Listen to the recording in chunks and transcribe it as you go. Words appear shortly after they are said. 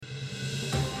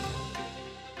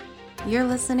You're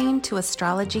listening to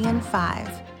Astrology in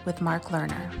 5 with Mark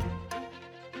Lerner.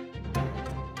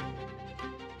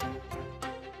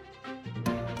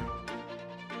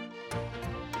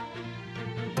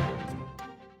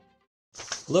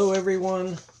 Hello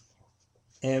everyone,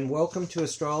 and welcome to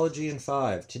Astrology in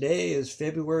 5. Today is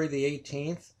February the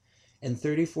 18th, and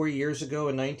 34 years ago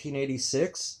in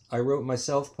 1986, I wrote my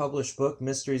self-published book,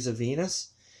 Mysteries of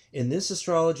Venus. In this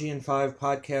Astrology in 5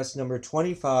 podcast number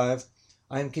 25,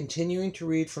 I am continuing to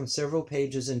read from several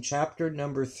pages in chapter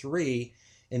number 3,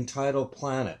 entitled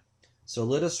Planet. So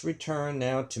let us return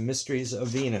now to Mysteries of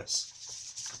Venus.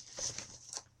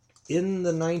 In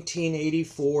the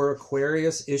 1984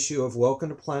 Aquarius issue of Welcome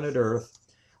to Planet Earth,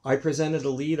 I presented a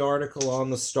lead article on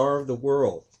the Star of the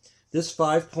World. This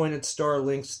five-pointed star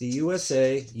links the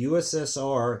USA,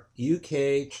 USSR,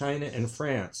 UK, China, and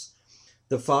France,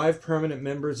 the 5 permanent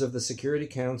members of the Security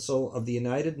Council of the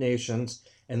United Nations,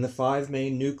 and the 5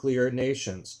 main nuclear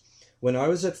nations. When I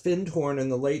was at Findhorn in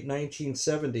the late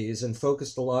 1970s and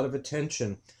focused a lot of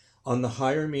attention on the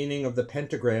higher meaning of the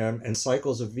pentagram and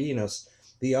cycles of Venus,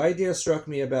 the idea struck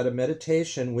me about a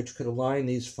meditation which could align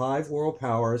these 5 world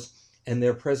powers and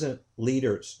their present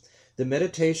leaders. The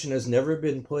meditation has never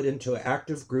been put into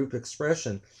active group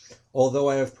expression, although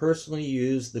I have personally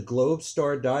used the globe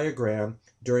star diagram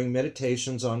during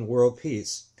meditations on world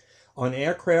peace. On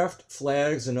aircraft,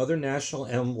 flags, and other national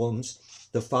emblems,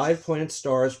 the 5-pointed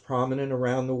star is prominent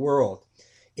around the world.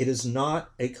 It is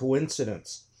not a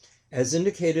coincidence. As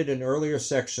indicated in earlier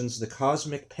sections, the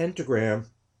cosmic pentagram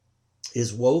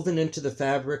is woven into the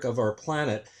fabric of our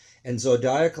planet and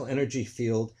zodiacal energy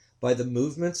field by the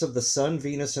movements of the Sun,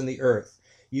 Venus, and the Earth.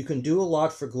 You can do a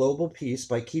lot for global peace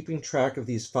by keeping track of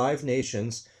these 5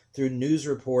 nations through news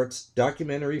reports,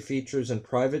 documentary features, and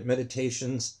private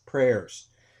meditations, prayers.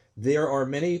 There are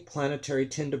many planetary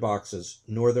tinderboxes: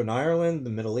 Northern Ireland, the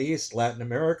Middle East, Latin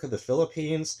America, the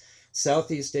Philippines,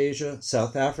 Southeast Asia,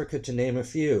 South Africa, to name a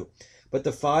few. But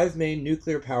the 5 main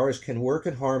nuclear powers can work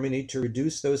in harmony to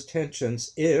reduce those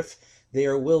tensions if they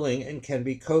are willing and can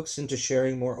be coaxed into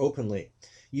sharing more openly.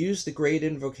 Use the Great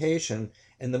Invocation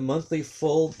and the monthly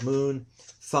full moon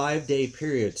 5-day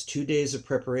periods, 2 days of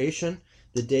preparation,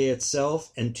 the day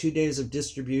itself, and 2 days of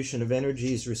distribution of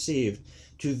energies received,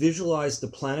 to visualize the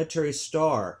planetary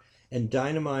star and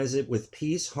dynamize it with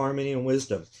peace, harmony, and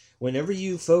wisdom. Whenever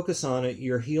you focus on it,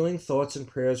 your healing thoughts and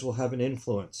prayers will have an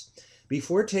influence.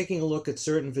 Before taking a look at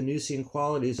certain Venusian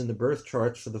qualities in the birth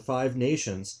charts for the 5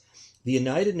 nations, the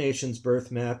United Nations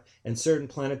birth map, and certain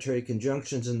planetary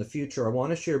conjunctions in the future, I want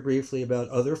to share briefly about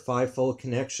other 5-fold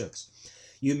connections.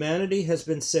 Humanity has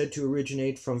been said to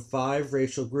originate from 5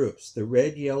 racial groups: the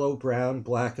red, yellow, brown,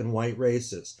 black, and white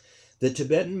races. The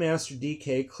Tibetan Master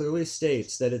DK clearly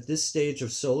states that at this stage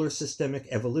of solar systemic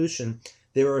evolution,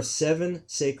 there are 7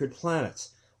 sacred planets: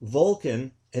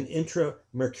 Vulcan, an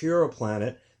intra-Mercurial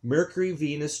planet, Mercury,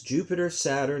 Venus, Jupiter,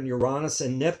 Saturn, Uranus,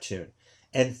 and Neptune,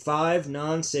 and 5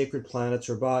 non-sacred planets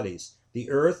or bodies: the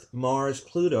Earth, Mars,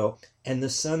 Pluto, and the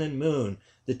Sun and Moon.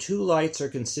 The 2 lights are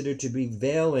considered to be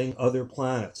veiling other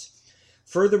planets.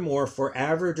 Furthermore, for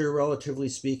average or relatively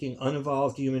speaking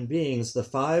unevolved human beings, the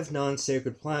 5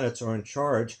 non-sacred planets are in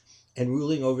charge and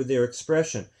ruling over their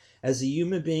expression. As the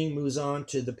human being moves on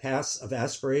to the paths of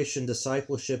aspiration,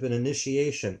 discipleship, and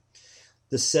initiation,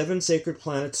 the 7 sacred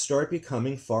planets start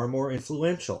becoming far more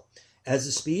influential. As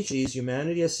a species,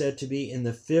 humanity is said to be in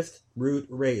the 5th root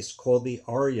race, called the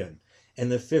Aryan, and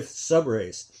the 5th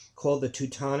subrace, called the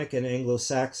Teutonic and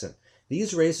Anglo-Saxon.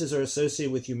 These races are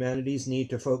associated with humanity's need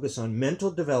to focus on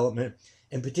mental development,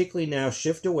 and particularly now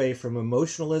shift away from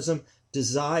emotionalism,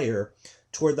 desire,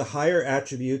 toward the higher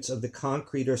attributes of the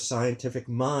concrete or scientific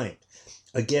mind.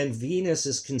 Again, Venus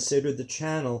is considered the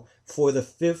channel for the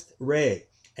 5th ray,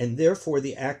 and therefore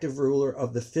the active ruler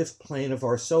of the 5th plane of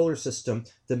our solar system,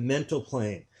 the mental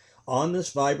plane. On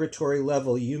this vibratory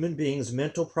level, human beings'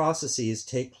 mental processes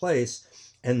take place,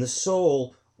 and the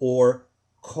soul, or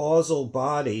causal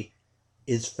body,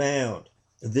 is found.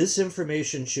 This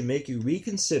information should make you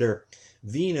reconsider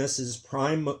Venus's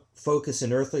prime focus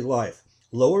in earthly life.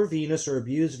 Lower Venus or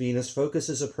abused Venus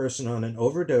focuses a person on an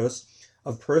overdose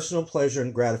of personal pleasure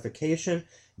and gratification,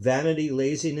 vanity,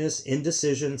 laziness,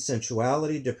 indecision,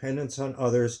 sensuality, dependence on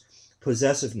others,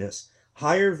 possessiveness.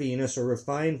 Higher Venus or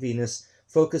refined Venus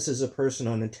focuses a person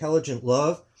on intelligent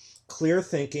love, clear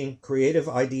thinking, creative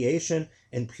ideation,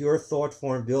 and pure thought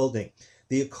form building.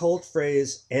 The occult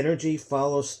phrase, energy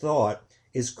follows thought,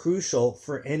 is crucial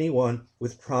for anyone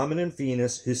with prominent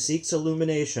Venus who seeks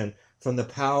illumination from the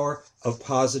power of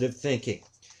positive thinking.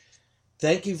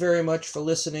 Thank you very much for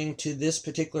listening to this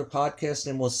particular podcast,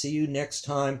 and we'll see you next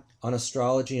time on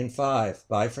Astrology in 5.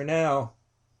 Bye for now.